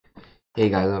Hey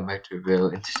guys, welcome back to the video,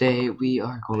 and today we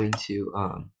are going to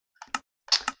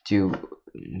do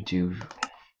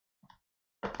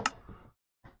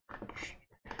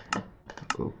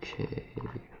okay.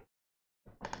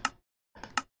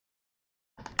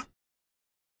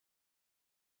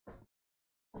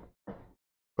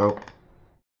 Oh,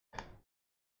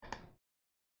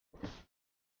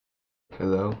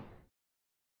 hello.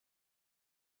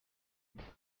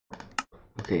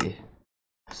 Okay,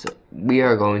 so we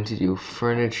are going to do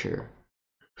furniture.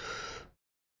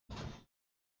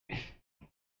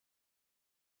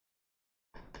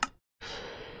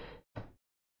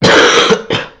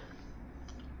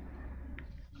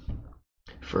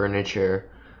 Furniture.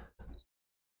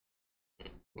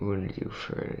 We're gonna do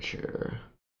furniture.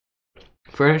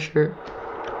 Furniture.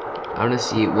 I want to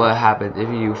see what happens if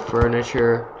you do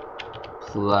furniture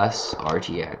plus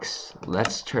RTX.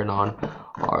 Let's turn on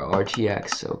our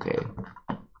RTX. Okay.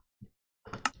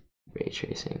 Ray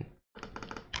tracing.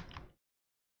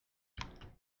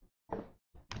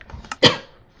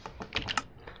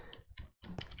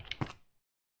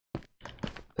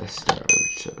 Let's start our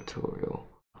tutorial.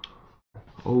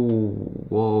 Oh,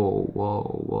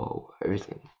 whoa.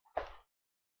 Everything.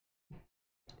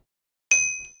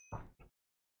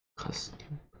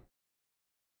 Custom.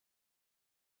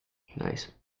 Nice.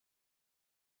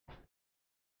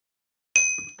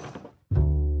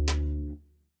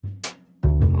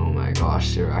 Oh my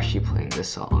gosh, they're actually playing this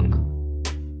song.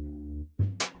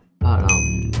 Dun,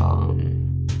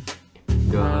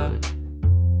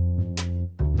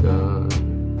 dun,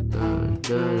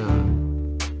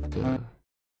 dun, dun.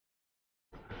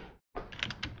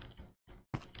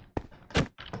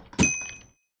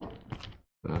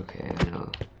 Okay, I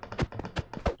know.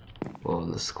 Well,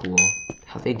 the school.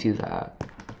 How'd they do that?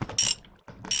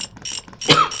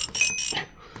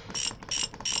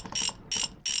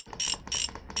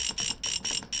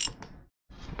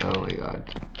 Oh my god.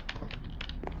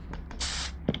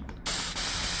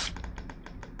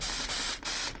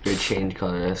 Good change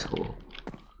color, that's cool.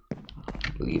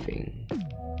 Leaving.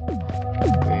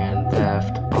 Grand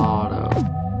Theft Auto.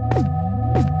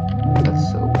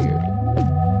 That's so weird.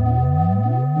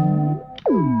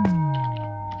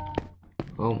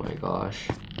 Oh my gosh.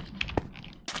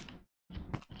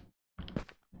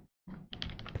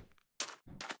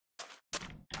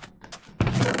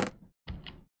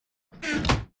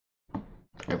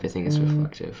 Everything is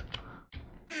reflective.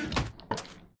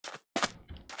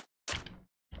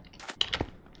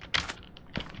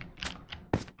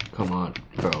 Come on,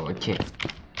 bro, I can't.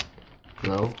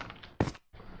 Hello?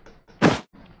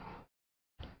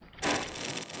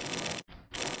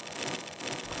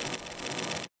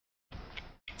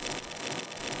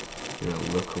 You know,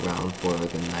 look around for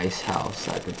like a nice house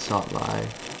I could stop by.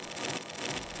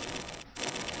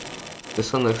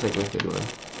 This one looks like a good one.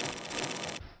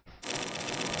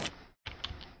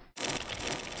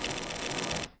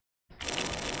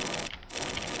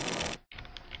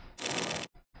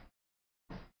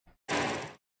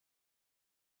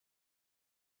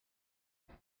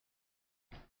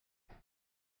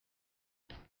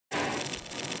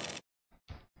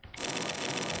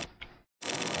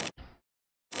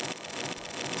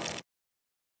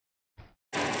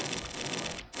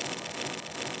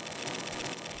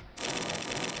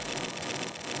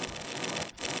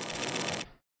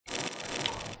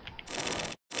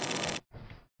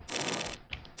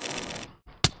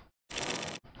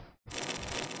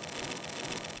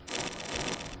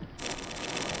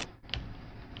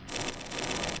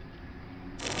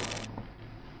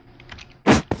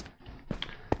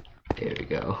 There we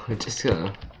go. Just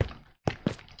gonna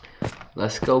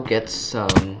let's go get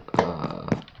some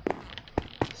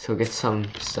get some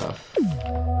stuff.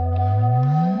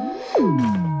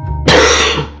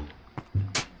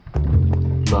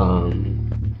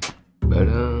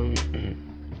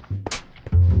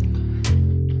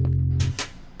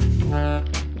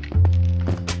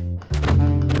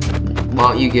 Why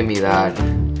don't you give me that?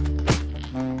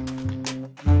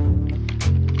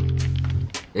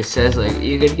 It says like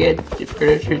you could get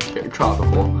furniture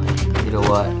tropical. You know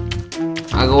what?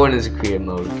 I'll go in as a creative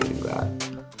mode getting that.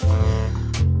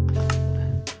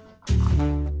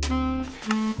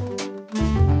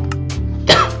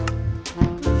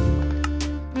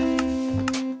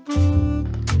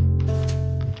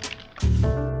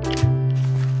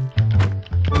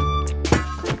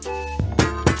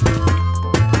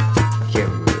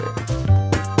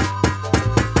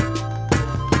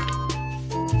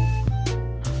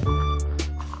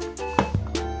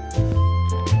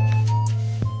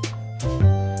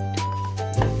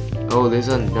 Oh, there's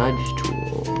a nudge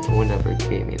tool. No one ever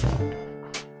gave me that.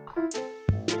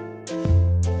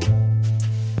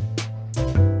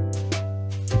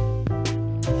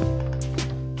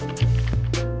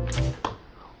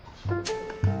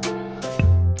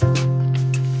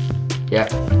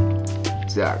 Yep,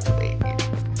 exactly.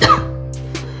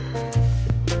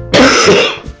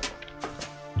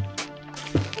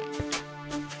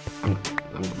 I'm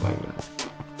like that.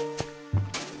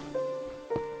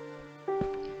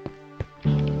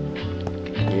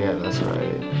 Yeah, that's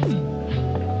right.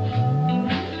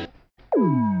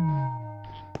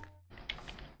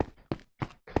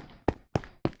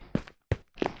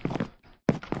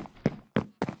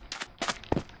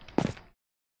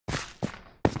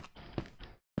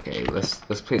 Okay,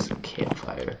 let's place a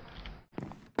campfire.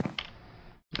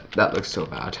 That looks so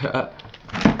bad.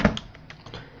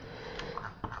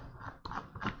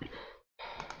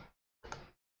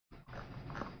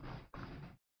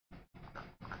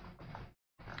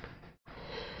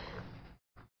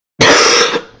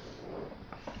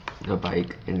 A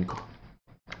bike and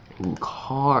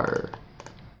car.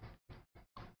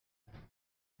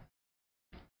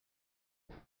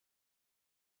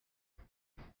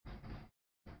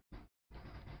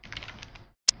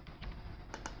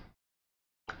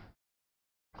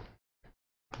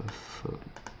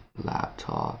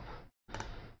 Laptop.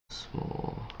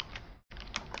 Small.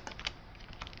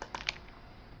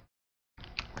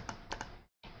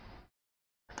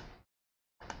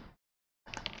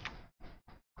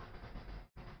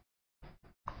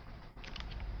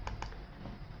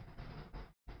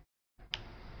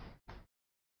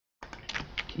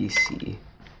 PC.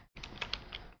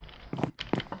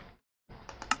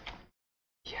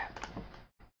 Yeah.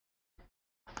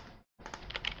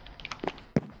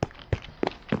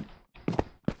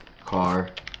 Car.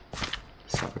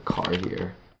 Let's have a car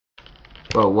here.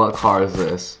 Well, what car is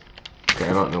this? Okay,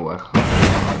 I don't know what car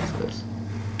is this.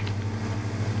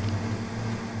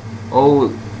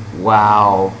 Oh,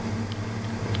 wow.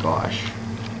 Gosh.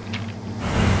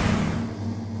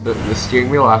 The steering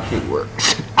wheel actually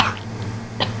works.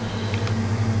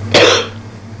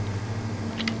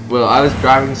 Well, I was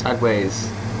driving sideways,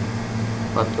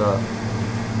 but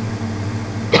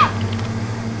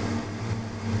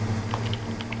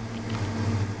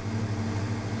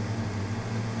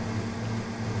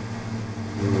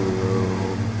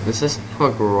is this a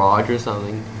garage or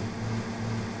something?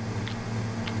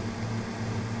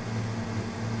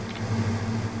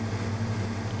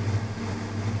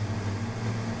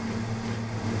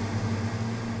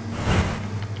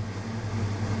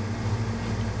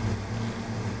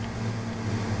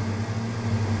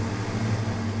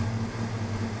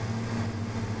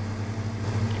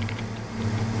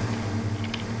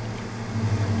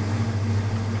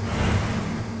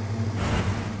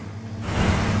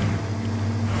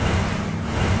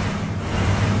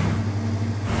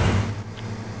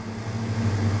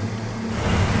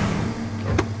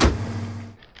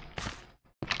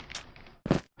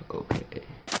 Okay.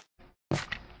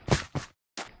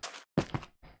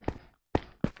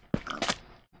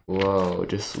 Whoa,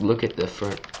 just look at the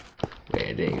front. Wait,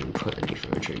 I didn't even put any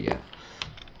furniture yet.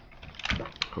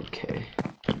 Okay.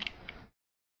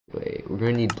 Wait, we're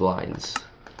gonna need blinds.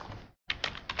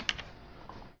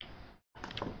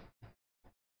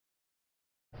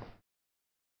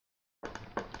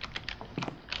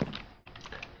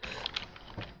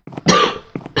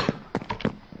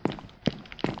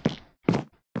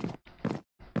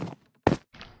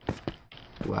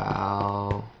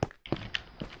 Wow.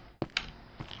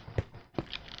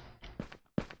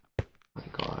 My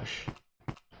gosh.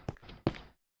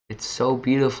 It's so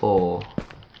beautiful.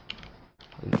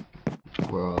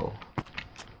 Bro.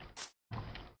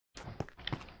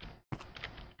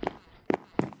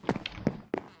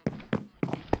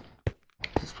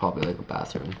 This is probably like a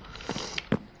bathroom.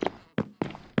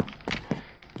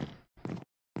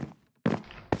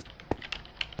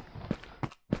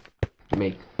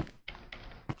 Make.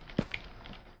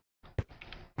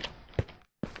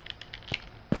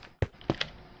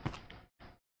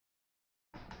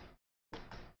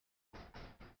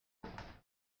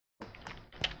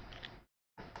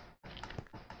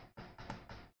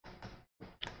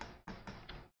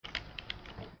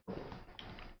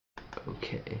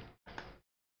 Okay.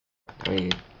 I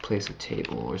need to place a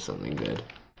table or something good.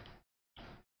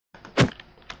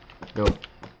 Nope.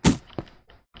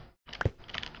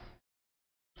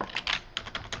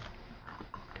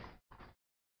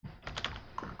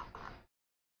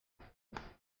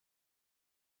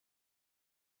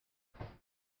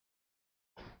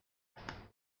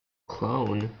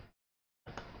 Clone?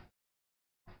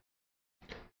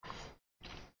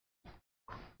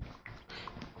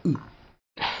 Ooh.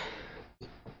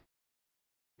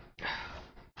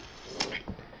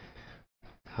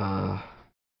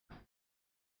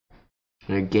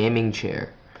 A gaming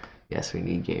chair. Yes, we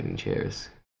need gaming chairs.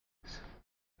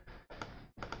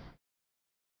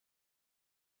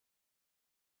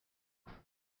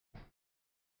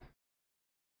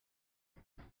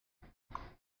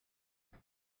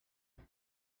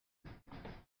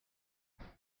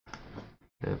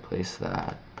 and place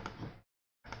that.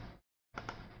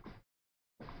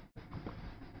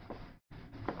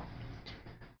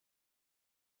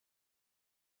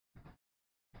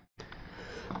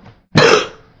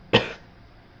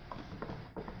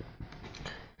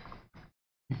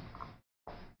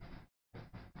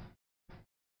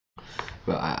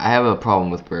 But I have a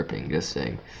problem with burping, just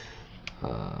saying.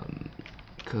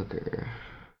 Cooker.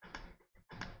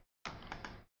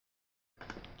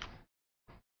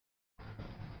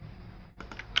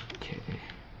 Okay.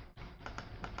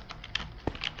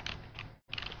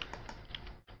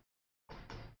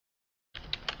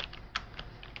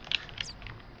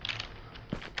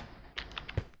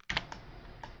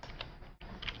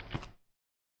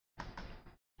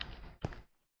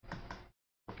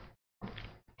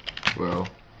 Well.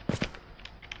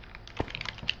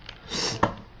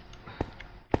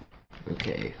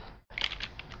 Okay.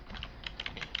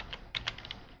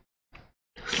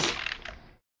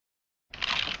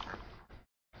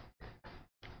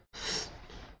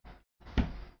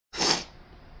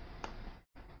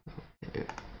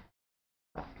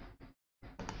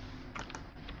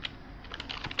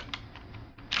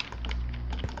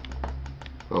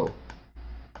 Oh.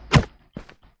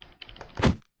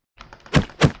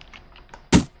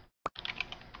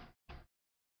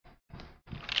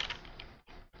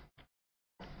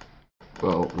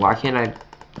 Well, why can't I?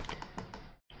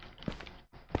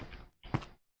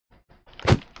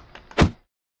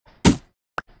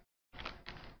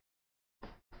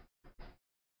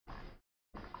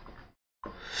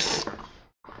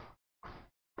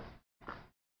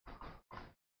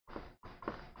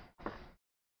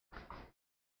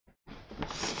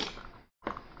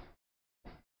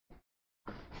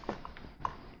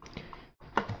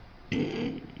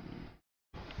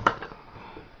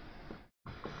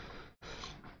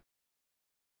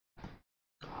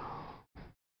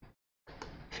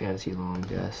 Fancy long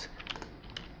desk.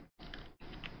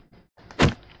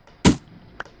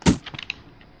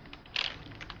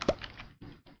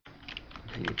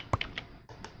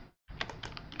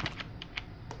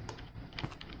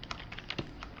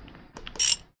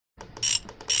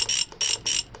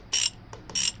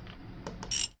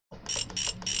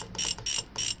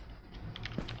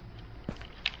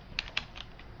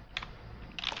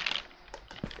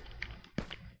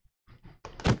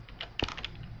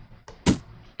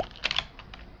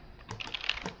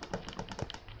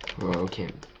 Oh, okay.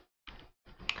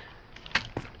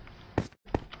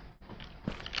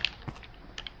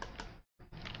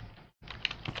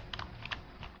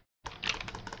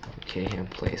 Okay, and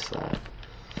place that.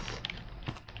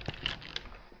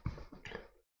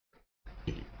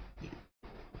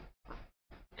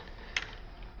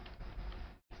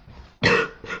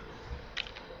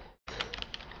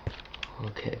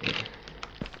 Okay.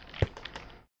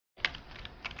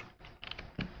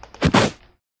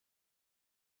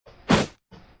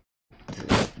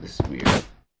 This is weird.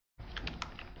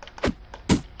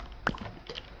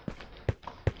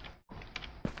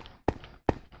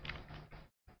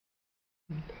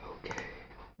 Okay.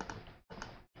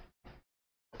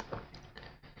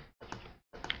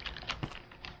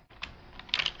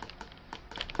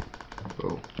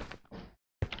 Oh.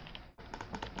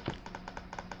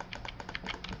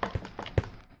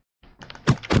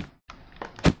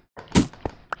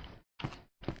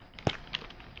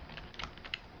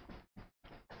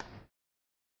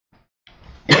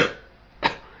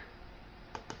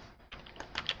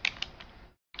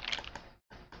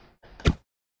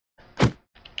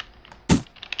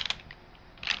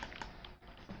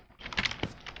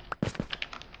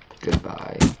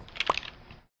 Goodbye.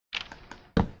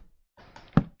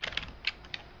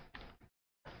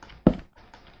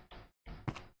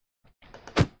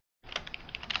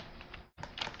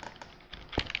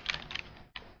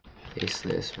 Place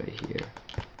this right here.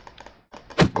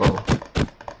 Whoa.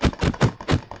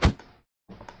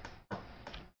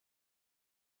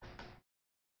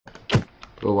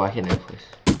 Well, why can't I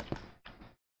place?